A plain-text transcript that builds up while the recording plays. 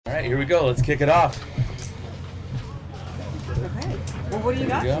right, here we go. Let's kick it off. Okay. Well, what do you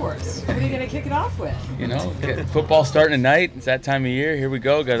got for us? What are you going to kick it off with? You know, football starting tonight. It's that time of year. Here we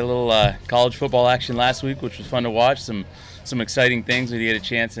go. Got a little college football action last week, which was fun to watch. Some exciting things. We had a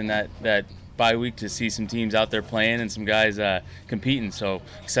chance in that bye week to see some teams out there playing and some guys competing. So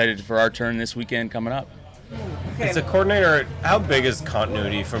excited for our turn this weekend coming up. Okay. As a coordinator, how big is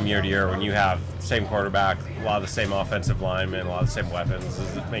continuity from year to year when you have same quarterback, a lot of the same offensive linemen, a lot of the same weapons?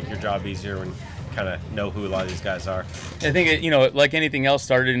 Does it make your job easier when you kind of know who a lot of these guys are? I think, like anything else,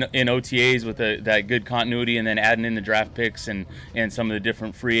 started in OTAs with that good continuity, and then adding in the draft picks and some of the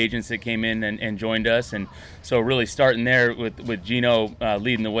different free agents that came in and joined us. And so really starting there with Gino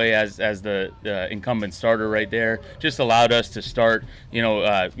leading the way as the incumbent starter right there just allowed us to start,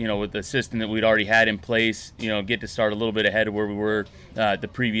 with the system that we'd already had in place, get to start a little bit ahead of where we were the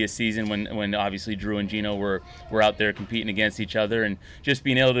previous season when obviously Drew and Gino were out there competing against each other, and just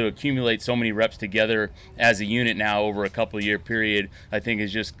being able to accumulate so many reps together as a unit now over a couple of year period, I think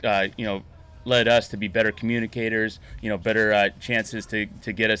is just led us to be better communicators, better chances to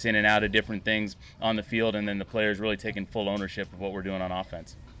get us in and out of different things on the field, and then the players really taking full ownership of what we're doing on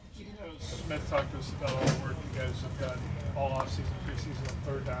offense. Smith talked to us about all the work you guys have done all offseason, preseason, on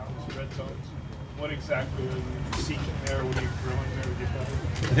third downs, red zones. What exactly are you seeking there? What are you growing there to get better?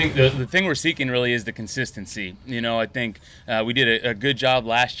 I think the thing we're seeking really is the consistency. I think we did a good job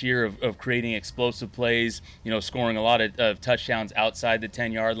last year of creating explosive plays, scoring a lot of touchdowns outside the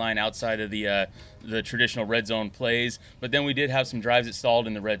 10-yard line, outside of the traditional red zone plays, but then we did have some drives that stalled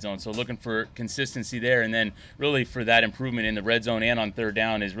in the red zone. So looking for consistency there, and then really for that improvement in the red zone and on third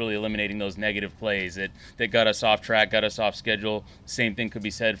down is really eliminating those negative plays that got us off track, got us off schedule. Same thing could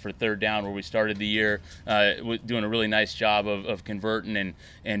be said for third down, where we started the year doing a really nice job of converting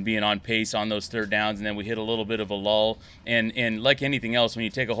and being on pace on those third downs, and then we hit a little bit of a lull. And like anything else, when you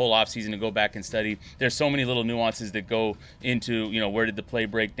take a whole offseason to go back and study, there's so many little nuances that go into, where did the play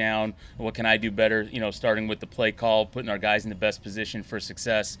break down? What can I do better? Starting with the play call, putting our guys in the best position for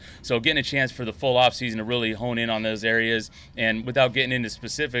success. So getting a chance for the full offseason to really hone in on those areas, and without getting into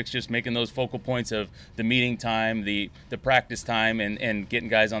specifics, just making those focal points of the meeting time, the practice time, and getting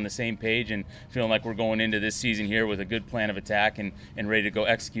guys on the same page, and feeling like we're going into this season here with a good plan of attack and ready to go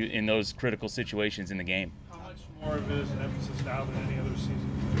execute in those critical situations in the game. How much more of it is an emphasis now than any other season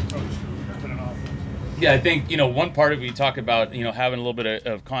you've coached or been an offense? Yeah, I think, one part of it, you talk about, having a little bit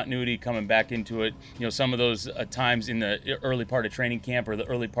of continuity coming back into it. Some of those times in the early part of training camp or the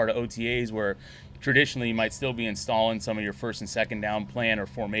early part of OTAs where traditionally you might still be installing some of your first and second down plan or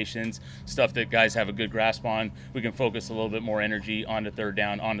formations, stuff that guys have a good grasp on. We can focus a little bit more energy onto third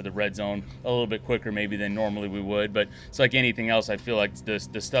down, onto the red zone a little bit quicker maybe than normally we would. But it's like anything else. I feel like the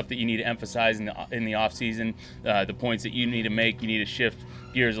stuff that you need to emphasize in the off season, the points that you need to make, you need to shift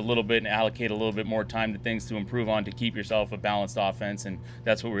gears a little bit and allocate a little bit more time to things to improve on to keep yourself a balanced offense, and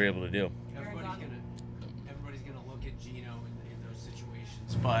that's what we're able to do. Everybody's gonna look at Gino in those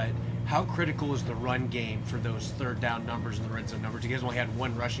situations, but how critical is the run game for those third down numbers and the red zone numbers? You guys only had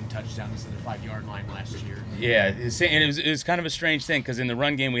one rushing touchdown instead of the 5-yard line last year. Yeah, and it was kind of a strange thing, because in the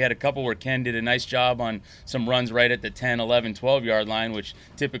run game we had a couple where Ken did a nice job on some runs right at the 10, 11, 12-yard line, which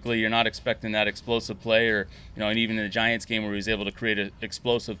typically you're not expecting that explosive play, or and even in the Giants game where he was able to create an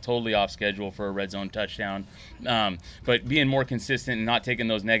explosive, totally off schedule for a red zone touchdown. But being more consistent and not taking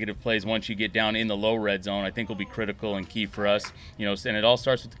those negative plays once you get down in the low red zone, I think will be critical and key for us. And it all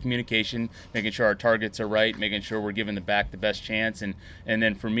starts with the communication, making sure our targets are right, making sure we're giving the back the best chance, and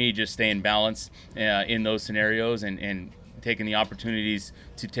then for me, just staying balanced in those scenarios and taking the opportunities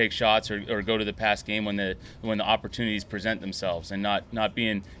to take shots or go to the pass game when the opportunities present themselves, and not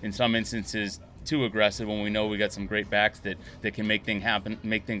being in some instances too aggressive when we know we got some great backs that can make things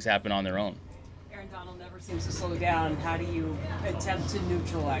happen on their own. Donald never seems to slow down. How do you attempt to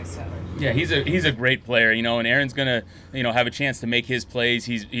neutralize him? Yeah, he's a great player, and Aaron's gonna, have a chance to make his plays.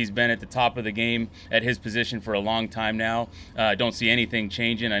 He's been at the top of the game at his position for a long time now. Don't see anything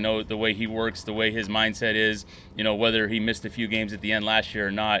changing. I know the way he works, the way his mindset is, whether he missed a few games at the end last year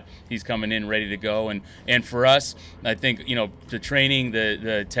or not, he's coming in ready to go. And for us, I think, the training,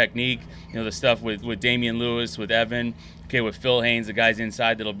 the technique, the stuff with Damian Lewis, with Evan, with Phil Haynes, the guys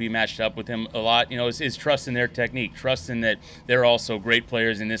inside that'll be matched up with him a lot, is trust in their technique, trusting that they're also great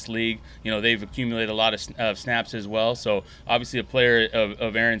players in this league. They've accumulated a lot of snaps as well. So obviously a player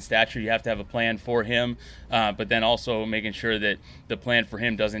of Aaron's stature, you have to have a plan for him, but then also making sure that the plan for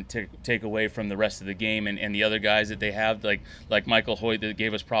him doesn't take away from the rest of the game and the other guys that they have, like Michael Hoyt that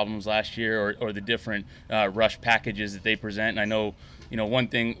gave us problems last year, or the different rush packages that they present. And I know, one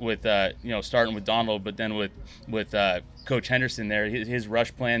thing with starting with Donald, but then with Coach Henderson there, his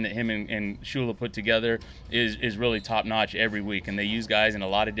rush plan that him and Shula put together is really top notch every week, and they use guys in a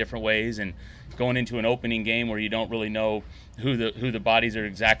lot of different ways. And going into an opening game where you don't really know who the bodies are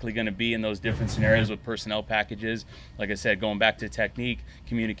exactly going to be in those different scenarios with personnel packages, like I said, going back to technique,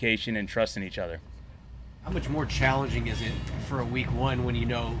 communication, and trusting each other. How much more challenging is it for a week one when you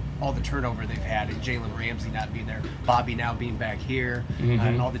know all the turnover they've had and Jalen Ramsey not being there, Bobby now being back here,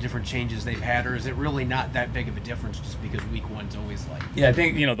 and all the different changes they've had? Or is it really not that big of a difference just because week one's always like? Yeah, I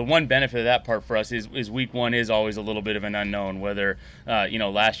think, the one benefit of that part for us is week one is always a little bit of an unknown, whether,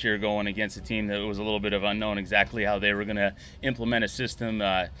 last year going against a team that was a little bit of unknown exactly how they were going to implement a system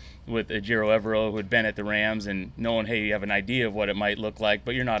with Jiro Evero, who had been at the Rams, and knowing, hey, you have an idea of what it might look like,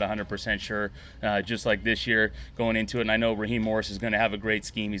 but you're not 100% sure, just like this year going into it. And I know Raheem Morris is going to have a great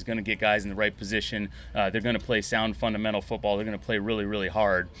scheme. He's going to get guys in the right position. They're going to play sound fundamental football. They're going to play really, really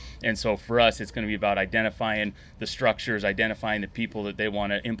hard. And so for us, it's going to be about identifying the structures, identifying the people that they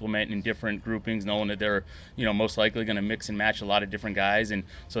want to implement in different groupings, knowing that they're, most likely going to mix and match a lot of different guys. And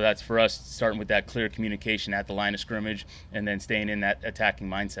so that's for us, starting with that clear communication at the line of scrimmage and then staying in that attacking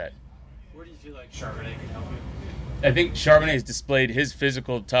mindset. Where do you feel like Charbonnet can help you? I think Charbonnet has displayed his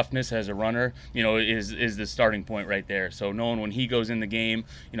physical toughness as a runner, is the starting point right there. So knowing when he goes in the game,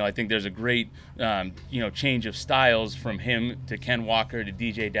 I think there's a great, change of styles from him to Ken Walker to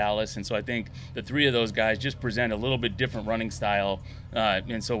DJ Dallas. And so I think the three of those guys just present a little bit different running style.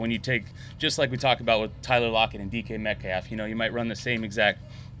 And so when you take, just like we talked about with Tyler Lockett and DK Metcalf, you might run the same exact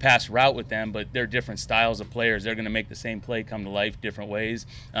pass route with them, but they're different styles of players. They're going to make the same play come to life different ways.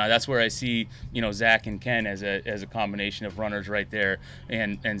 That's where I see, Zach and Ken as a combination of runners right there.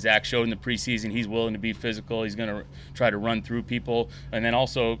 And Zach showed in the preseason he's willing to be physical. He's going to try to run through people, and then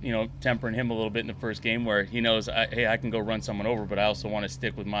also, tempering him a little bit in the first game where he knows, hey, I can go run someone over, but I also want to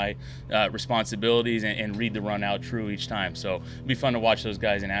stick with my responsibilities and read the run out true each time. So it'll be fun to watch those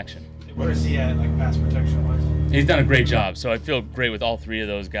guys in action. Where is he at, like pass protection wise? He's done a great job, so I feel great with all three of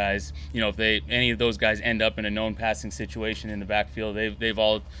those guys. If any of those guys end up in a known passing situation in the backfield, they've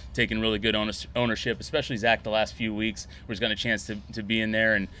all taken really good ownership, especially Zach the last few weeks, where he's gotten a chance to be in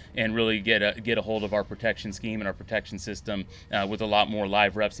there and really get a hold of our protection scheme and our protection system with a lot more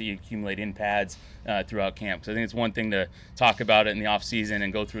live reps that you accumulate in pads throughout camp. So I think it's one thing to talk about it in the off season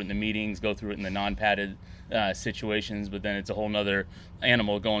and go through it in the meetings, go through it in the non-padded situations, but then it's a whole nother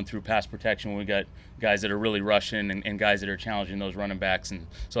animal going through pass protection when we got guys that are really rushing and guys that are challenging those running backs. And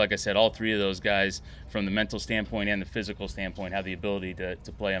so like I said, all three of those guys from the mental standpoint and the physical standpoint have the ability to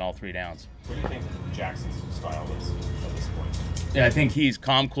play on all three downs. What do you think Jackson's style is at this point? Yeah, I think he's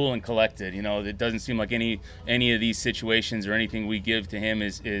calm, cool, and collected. It doesn't seem like any of these situations or anything we give to him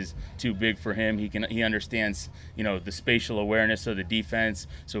is too big for him. He understands, the spatial awareness of the defense,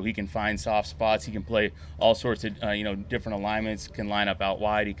 so he can find soft spots. He can play all sorts of, different alignments. Can line up out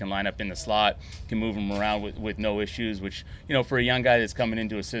wide. He can line up in the slot. Can move him around with no issues. Which, for a young guy that's coming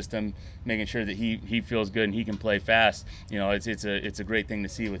into a system, making sure that he feels good and he can play fast. It's a great thing to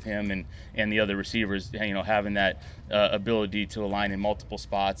see with him and the other receivers. Having that ability to align in multiple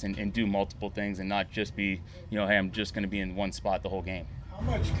spots and do multiple things and not just be, hey, I'm just going to be in one spot the whole game. How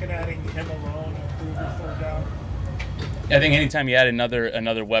much can adding him alone improve your third down? I think anytime you add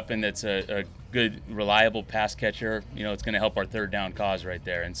another weapon that's a good, reliable pass catcher, it's going to help our third down cause right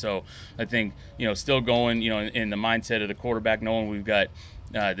there. And so I think, still going, in the mindset of the quarterback, knowing we've got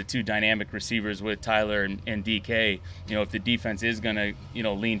the two dynamic receivers with Tyler and DK, if the defense is going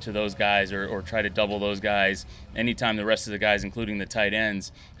to, lean to those guys or try to double those guys, anytime the rest of the guys, including the tight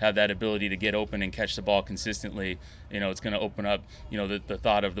ends, have that ability to get open and catch the ball consistently, it's going to open up, the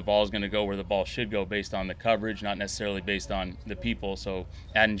thought of the ball is going to go where the ball should go based on the coverage, not necessarily based on the people. So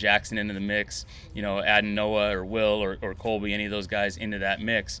adding Jackson into the mix, adding Noah or Will or Colby, any of those guys into that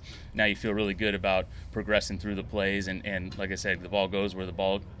mix, now you feel really good about progressing through the plays. And like I said, the ball goes where the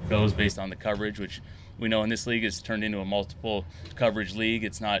ball goes based on the coverage, which we know in this league has turned into a multiple coverage league.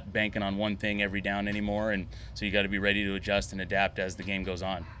 It's not banking on one thing every down anymore. And so you got to be ready to adjust and adapt as the game goes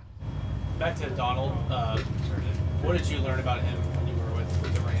on. Back to Donald, what did you learn about him when you were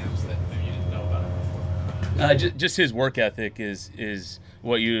with the Rams that maybe you didn't know about him before? Just his work ethic is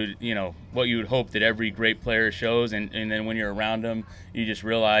what you would hope that every great player shows, and then when you're around him, you just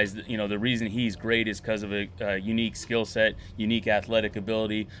realize that, the reason he's great is because of a unique skill set, unique athletic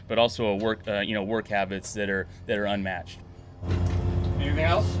ability, but also a work habits that are unmatched. Anything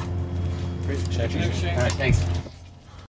else? Great. Check. All right, thanks.